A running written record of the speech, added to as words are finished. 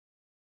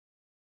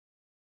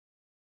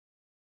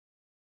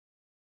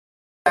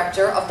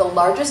Director of the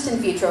largest in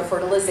vitro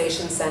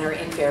fertilization center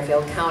in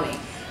Fairfield County.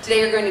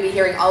 Today you're going to be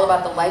hearing all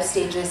about the life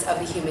stages of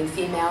the human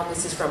female.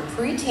 This is from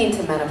preteen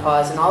to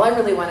menopause, and all I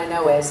really want to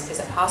know is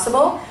it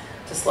possible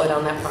to slow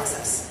down that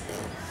process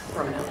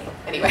permanently?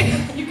 Anyway,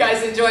 you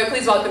guys enjoy.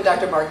 Please welcome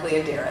Dr. Mark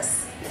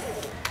Leondires.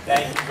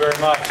 Thank you very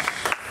much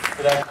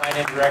for that kind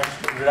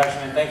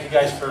introduction, and thank you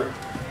guys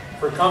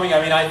for coming.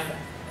 I mean,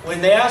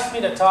 when they asked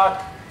me to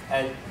talk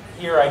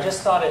here, I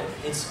just thought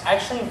it's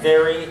actually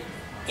very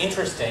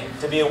interesting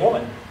to be a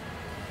woman.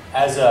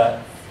 As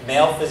a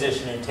male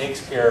physician who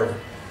takes care of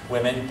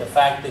women, the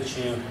fact that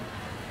you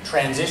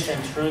transition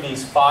through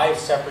these 5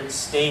 separate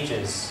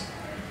stages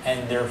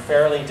and they're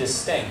fairly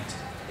distinct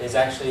is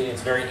actually,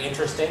 it's very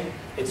interesting.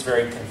 It's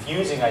very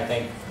confusing, I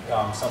think,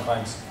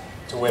 sometimes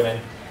to women.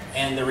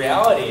 And the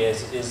reality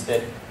is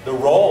that the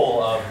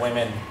role of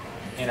women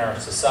in our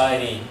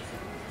society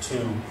to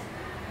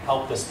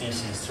help the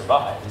species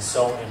survive is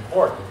so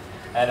important.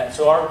 And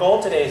so our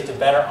goal today is to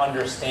better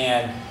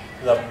understand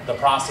the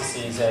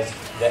processes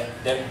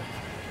that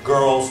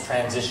girls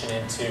transition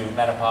into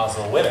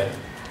menopausal women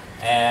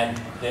and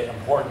the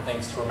important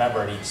things to remember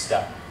at each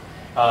step.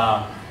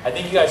 I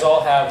think you guys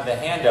all have the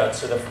handout.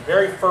 So the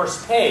very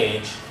first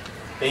page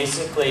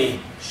basically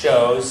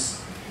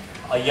shows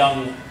a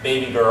young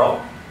baby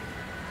girl,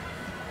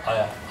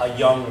 a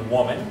young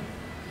woman,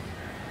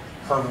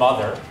 her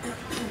mother,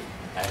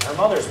 and her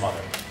mother's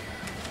mother.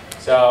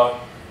 So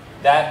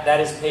that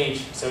is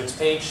page, so it's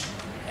page,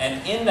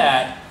 and in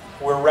that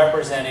we're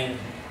representing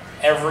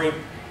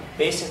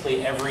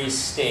basically every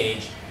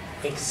stage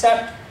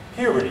except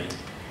puberty.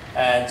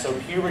 And so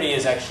puberty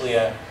is actually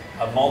a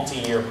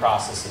multi-year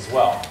process as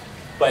well.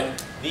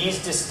 But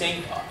these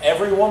distinct,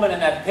 every woman in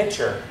that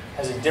picture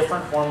has a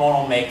different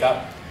hormonal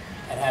makeup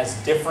and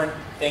has different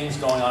things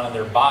going on in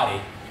their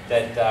body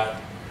that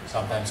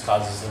sometimes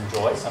causes them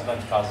joy,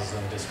 sometimes causes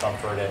them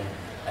discomfort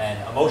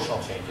and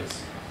emotional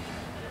changes.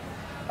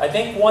 I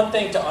think one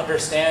thing to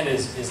understand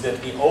is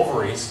that the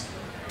ovaries,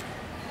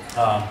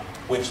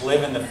 which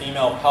live in the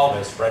female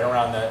pelvis, right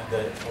around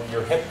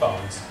your hip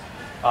bones,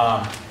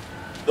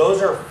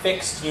 those are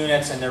fixed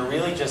units and they're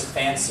really just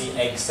fancy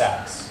egg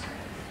sacs.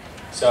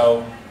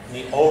 So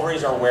the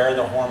ovaries are where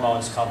the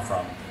hormones come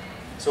from.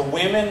 So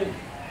women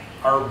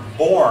are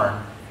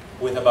born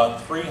with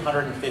about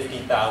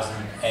 350,000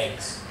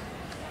 eggs.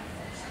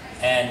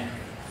 And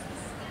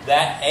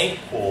that egg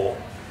pool,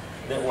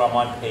 I'm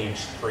on page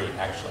 3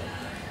 actually,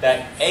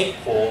 that egg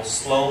pool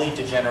slowly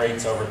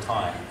degenerates over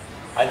time.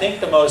 I think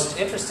the most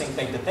interesting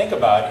thing to think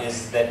about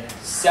is that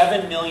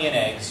 7 million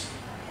eggs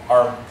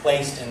are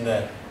placed in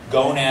the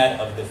gonad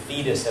of the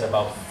fetus at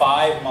about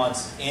 5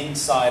 months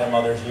inside a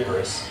mother's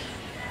uterus.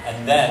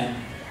 And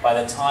then,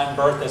 by the time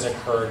birth has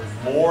occurred,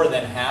 more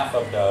than half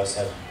of those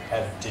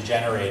have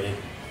degenerated.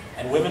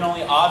 And women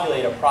only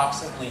ovulate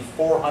approximately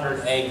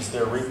 400 eggs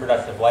their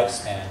reproductive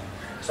lifespan.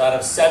 So out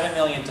of 7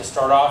 million to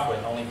start off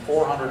with, only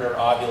 400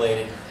 are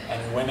ovulated,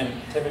 and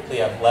women typically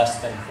have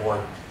less than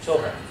 4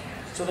 children.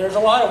 So there's a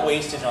lot of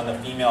wastage on the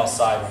female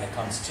side when it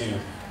comes to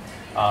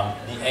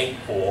the egg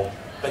pool.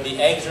 But the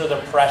eggs are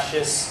the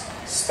precious,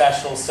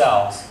 special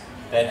cells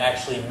that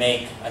actually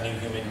make a new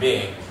human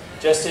being.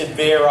 Just to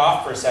veer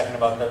off for a second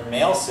about the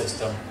male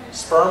system,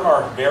 sperm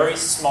are very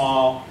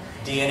small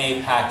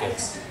DNA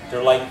packets.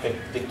 They're like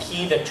the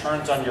key that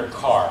turns on your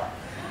car.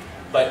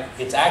 But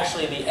it's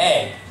actually the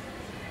egg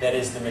that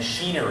is the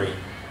machinery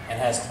and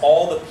has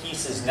all the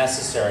pieces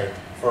necessary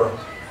for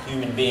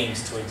human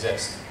beings to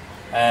exist.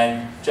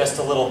 And just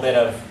a little bit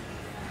of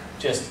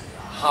just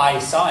high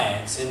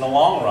science, in the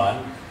long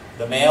run,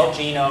 the male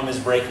genome is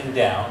breaking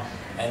down,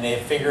 and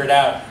they've figured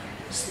out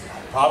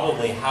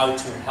probably how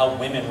to help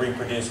women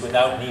reproduce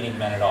without needing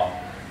men at all.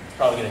 It's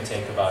probably going to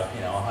take about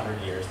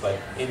 100 years, but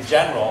in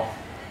general,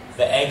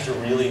 the eggs are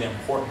really an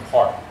important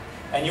part.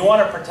 And you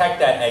want to protect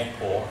that egg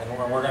pool, and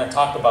we're going to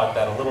talk about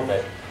that a little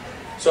bit.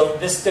 So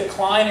this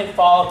decline in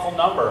follicle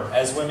number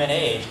as women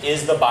age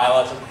is the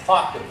biological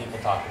clock that people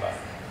talk about.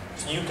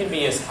 So you can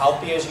be as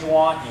healthy as you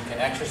want, you can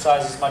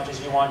exercise as much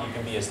as you want, you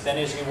can be as thin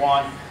as you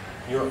want.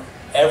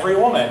 Every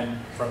woman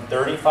from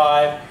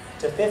 35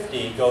 to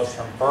 50 goes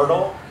from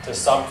fertile to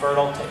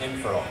subfertile to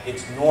infertile.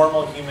 It's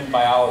normal human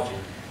biology.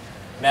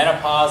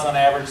 Menopause on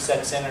average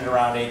sets in at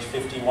around age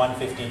 51,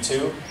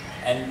 52,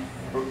 and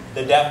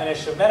the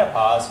definition of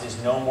menopause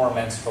is no more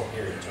menstrual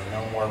periods or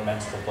no more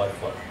menstrual blood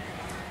flow.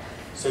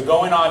 So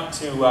going on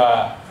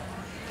to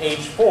page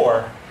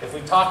 4, if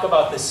we talk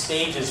about the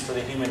stages for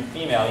the human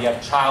female, you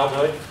have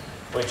childhood,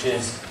 which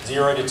is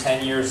 0 to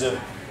 10 years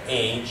of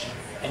age.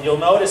 And you'll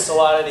notice a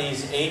lot of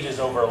these ages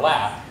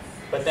overlap.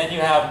 But then you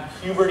have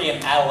puberty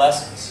and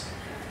adolescence,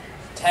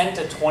 10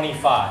 to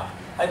 25.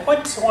 I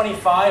put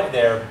 25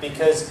 there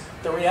because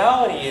the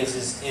reality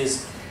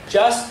is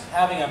just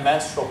having a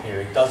menstrual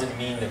period doesn't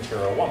mean that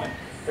you're a woman.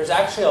 There's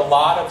actually a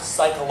lot of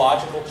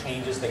psychological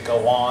changes that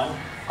go on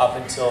up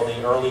until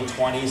the early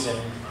 20s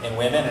in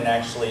women and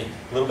actually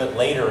a little bit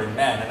later in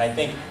men. And I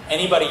think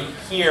anybody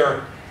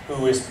here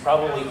who is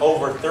probably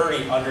over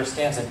 30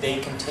 understands that they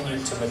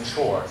continue to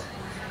mature.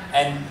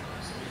 And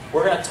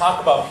we're going to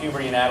talk about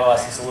puberty and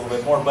adolescence a little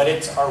bit more, but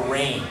it's a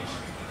range.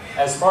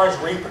 As far as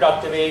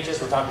reproductive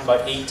ages, we're talking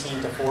about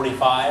 18 to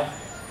 45.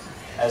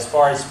 As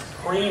far as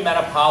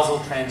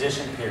pre-menopausal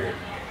transition period,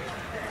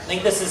 I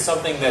think this is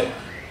something that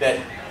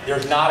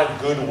there's not a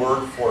good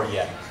word for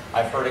yet.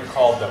 I've heard it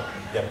called the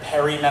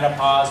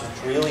perimenopause,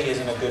 which really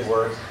isn't a good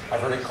word. I've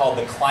heard it called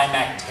the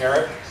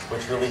climacteric,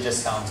 which really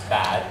just sounds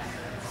bad.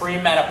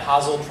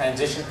 Pre-menopausal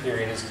transition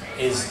period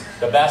is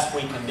the best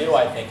we can do,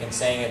 I think, in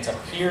saying it's a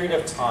period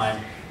of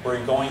time where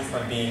you're going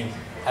from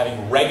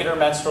having regular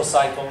menstrual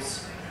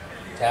cycles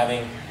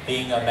to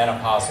being a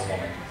menopausal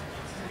woman.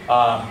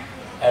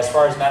 As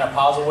far as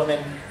menopausal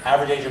women,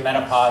 average age of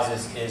menopause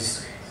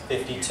is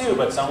 52,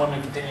 but some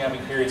women continue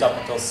having periods up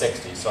until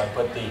 60. So I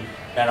put the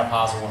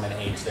menopausal woman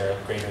age there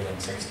greater than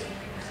 60.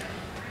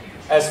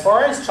 As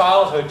far as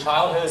childhood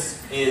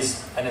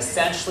is an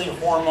essentially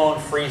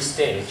hormone-free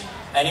stage.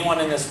 Anyone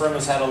in this room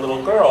who's had a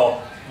little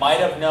girl might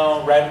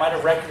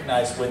have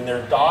recognized when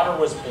their daughter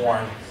was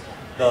born,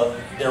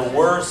 there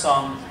were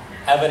some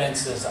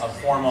evidences of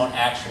hormone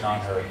action on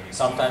her.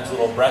 Sometimes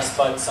little breast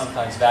buds,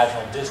 sometimes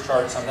vaginal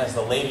discharge, sometimes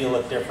the labia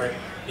look different,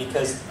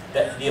 because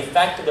the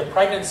effect of the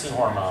pregnancy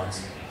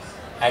hormones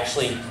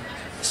actually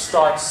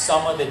starts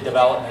some of the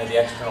development of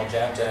the external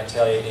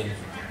genitalia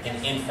in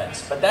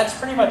infants. But that's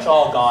pretty much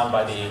all gone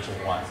by the age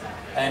of 1.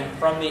 And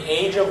from the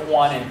age of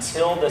 1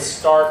 until the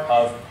start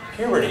of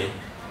puberty,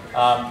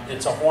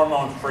 it's a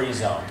hormone-free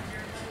zone.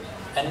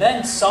 And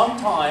then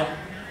sometime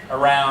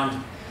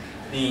around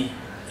the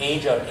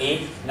age of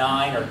 8,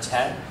 9, or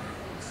 10,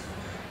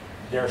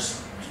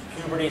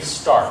 puberty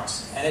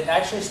starts. And it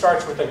actually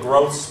starts with a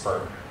growth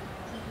spurt.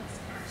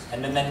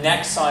 And then the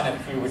next sign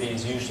of puberty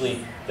is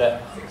usually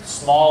the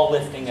small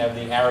lifting of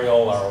the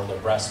areola or the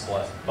breast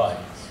bud.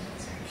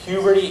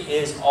 Puberty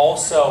is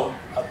also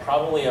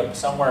probably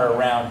somewhere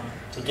around,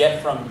 to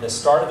get from the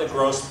start of the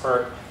growth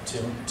spurt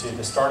to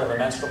the start of a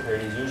menstrual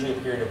period is usually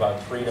a period of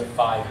about 3 to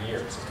 5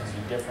 years. It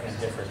can be different in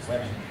different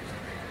women.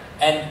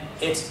 And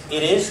it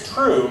is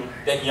true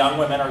that young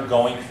women are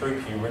going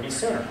through puberty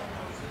sooner.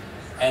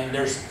 And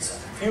there's a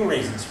few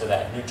reasons for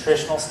that.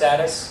 Nutritional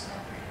status,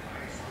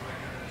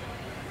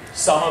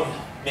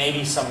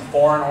 maybe some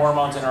foreign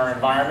hormones in our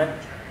environment.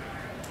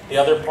 The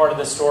other part of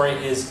the story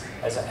is,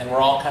 and we're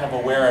all kind of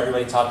aware,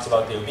 everybody talks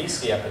about the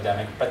obesity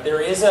epidemic, but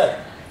there is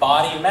a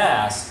body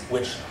mass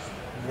which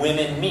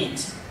women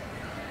meet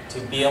to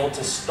be able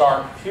to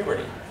start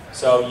puberty.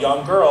 So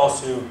young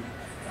girls who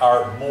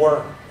are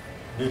more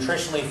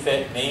nutritionally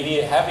fit, maybe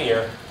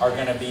heavier, are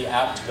going to be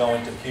apt to go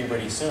into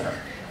puberty sooner.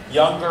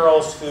 Young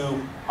girls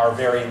who are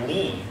very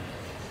lean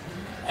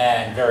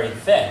and very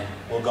thin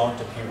will go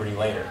into puberty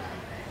later.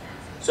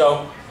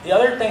 So the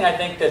other thing I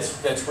think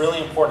that's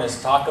really important is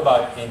to talk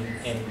about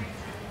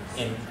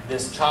in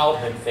this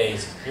childhood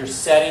phase, you're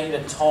setting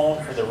the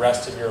tone for the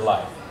rest of your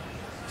life.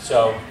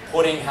 So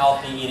putting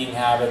healthy eating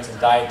habits and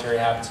dietary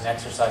habits and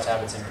exercise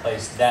habits in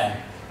place then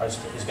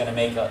is going to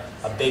make a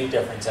big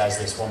difference as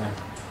this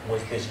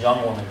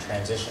young woman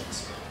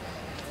transitions.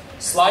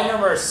 Slide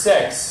number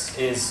 6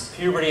 is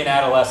puberty and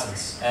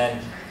adolescence. And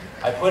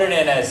I put it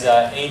in as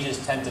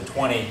ages 10 to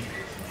 20.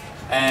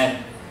 And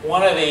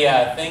one of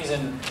the things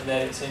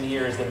that's in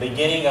here is the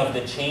beginning of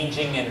the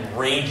changing and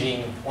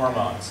raging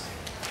hormones.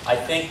 I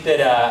think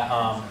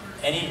that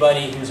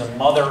anybody who's a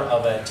mother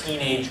of a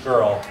teenage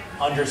girl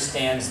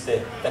understands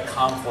the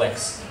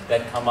conflicts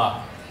that come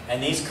up.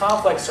 And these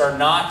conflicts are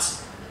not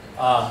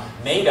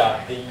made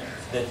up.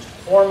 The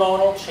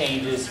hormonal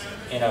changes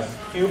in a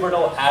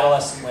pubertal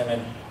adolescent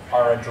women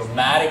are a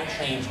dramatic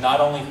change, not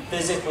only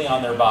physically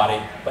on their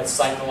body, but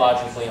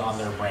psychologically on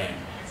their brain.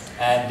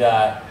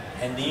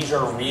 And these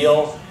are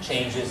real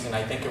changes, and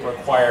I think it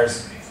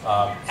requires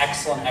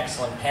excellent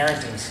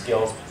parenting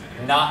skills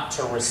not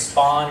to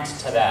respond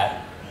to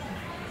that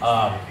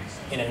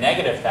in a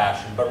negative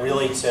fashion, but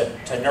really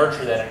to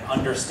nurture that and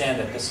understand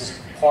that this is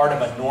part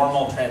of a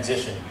normal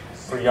transition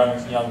for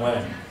young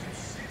women.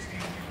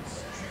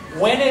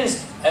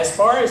 As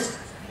far as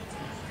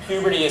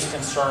puberty is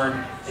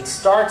concerned, it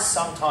starts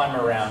sometime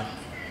around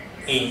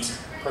 8,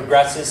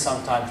 progresses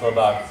sometime till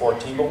about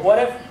 14. But what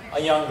if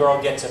a young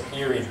girl gets a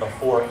period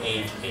before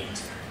age 8?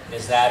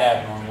 Is that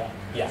abnormal?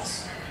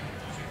 Yes.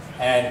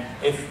 And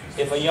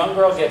if a young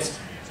girl gets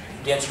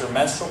her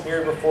menstrual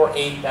period before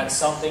 8, that's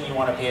something you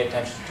want to pay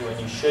attention to,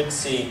 and you should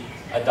see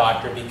a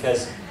doctor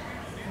because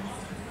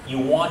you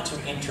want to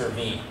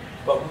intervene.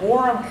 But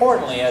more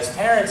importantly, as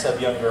parents of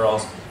young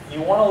girls,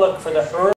 you want to look for the early